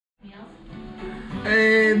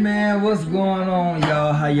man, what's going on,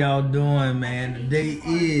 y'all? How y'all doing, man? Today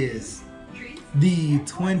is the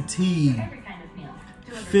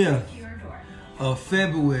 25th of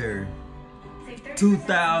February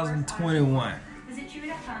 2021.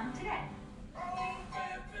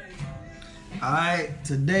 Alright,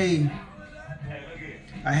 today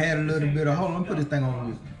I had a little bit of, hold on, let me put this thing on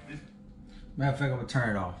music. Matter of fact, I'm gonna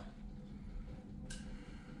turn it off.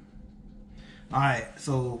 Alright,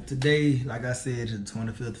 so today, like I said, is the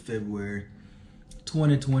 25th of February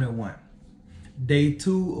 2021. Day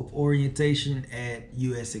 2 of orientation at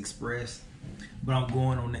US Xpress, but I'm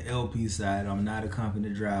going on the LP side. I'm not a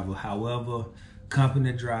company driver. However,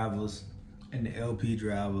 company drivers and the LP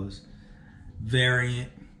drivers, Variant,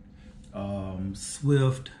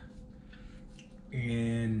 Swift,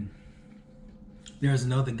 and there's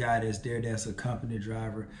another guy that's there that's a company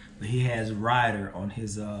driver, but he has rider on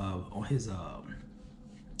his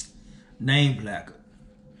name placard.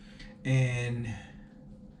 And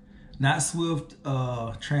not Swift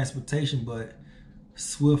Transportation, but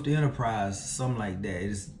Swift Enterprise, something like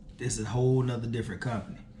that. It's a whole nother different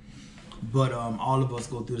company. But all of us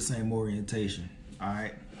go through the same orientation.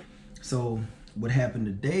 Alright. So what happened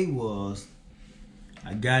today was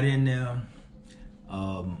I got in there.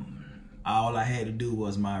 All I had to do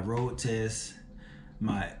was my road test,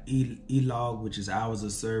 my E-log, which is hours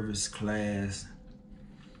of service class,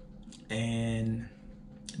 and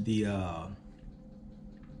the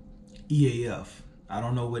EAF. I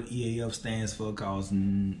don't know what EAF stands for because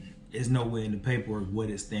it's nowhere in the paperwork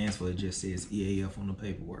what it stands for. It just says EAF on the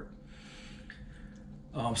paperwork.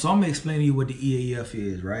 So I'm gonna explain to you what the EAF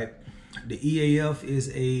is, right? The EAF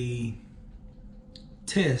is a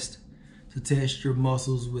test to test your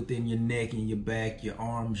muscles within your neck and your back, your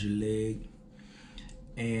arms, your leg.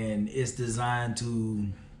 And it's designed to,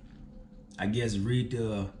 I guess, read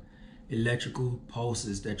the electrical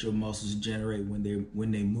pulses that your muscles generate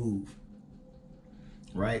when they move,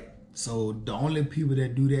 right? So the only people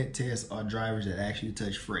that do that test are drivers that actually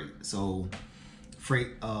touch freight. So freight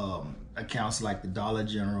accounts like the Dollar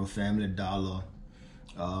General, Family Dollar,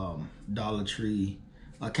 Dollar Tree,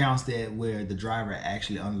 accounts that where the driver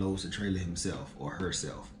actually unloads the trailer himself or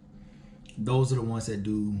herself. Those are the ones that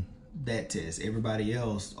do that test. Everybody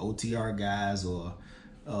else, OTR guys or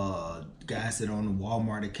guys that on the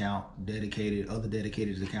Walmart account, other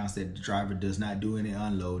dedicated accounts that the driver does not do any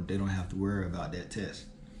unload, they don't have to worry about that test.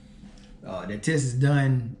 That test is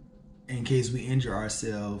done in case we injure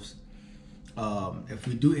ourselves. If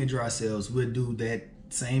we do injure ourselves, we'll do that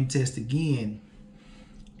same test again,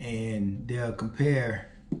 and they'll compare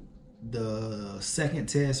the second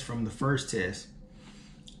test from the first test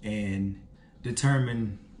and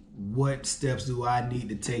determine what steps do I need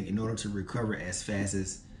to take in order to recover as fast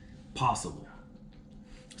as possible.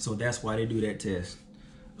 So that's why they do that test.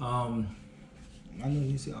 I know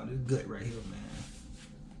you see all this gut right here, man.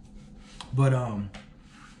 But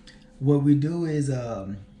what we do is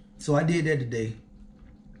so I did that today,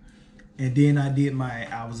 and then I did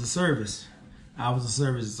my hours of service. Hours of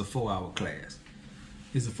service is a 4-hour class.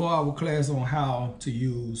 It's a 4-hour class on how to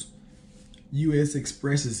use US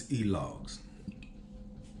Xpress's e-logs.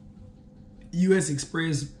 US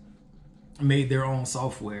Xpress made their own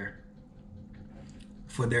software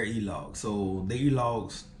for their e-logs. So the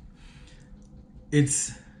e-logs,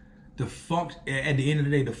 it's the at the end of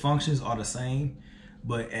the day, the functions are the same,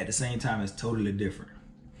 but at the same time, it's totally different.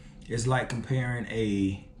 It's like comparing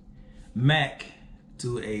a Mac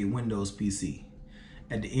to a Windows PC.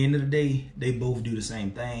 At the end of the day, they both do the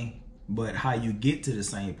same thing, but how you get to the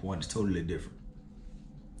same point is totally different.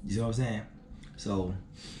 You see what I'm saying? So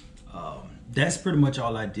that's pretty much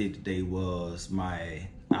all I did today was my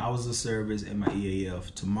hours of service and my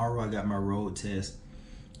EAF. Tomorrow I got my road test,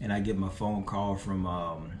 and I get my phone call from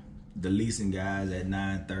the leasing guys at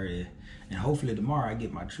 9:30, and hopefully tomorrow I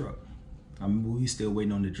get my truck. We still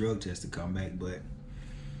waiting on the drug test to come back, but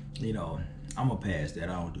you know, I'm gonna pass that.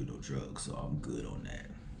 I don't do no drugs, so I'm good on that.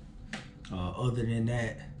 Other than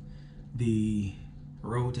that, the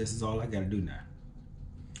road test is all I gotta do now.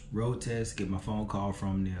 Road test, get my phone call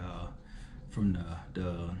from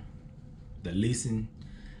the leasing,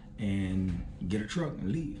 and get a truck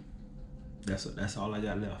and leave. That's all I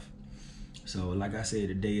got left. So like I said,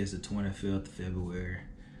 today is the 25th of February,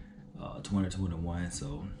 2021.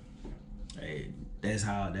 So hey, that's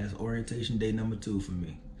orientation day number 2 for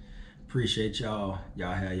me. Appreciate y'all.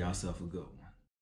 Y'all have yourself a good one.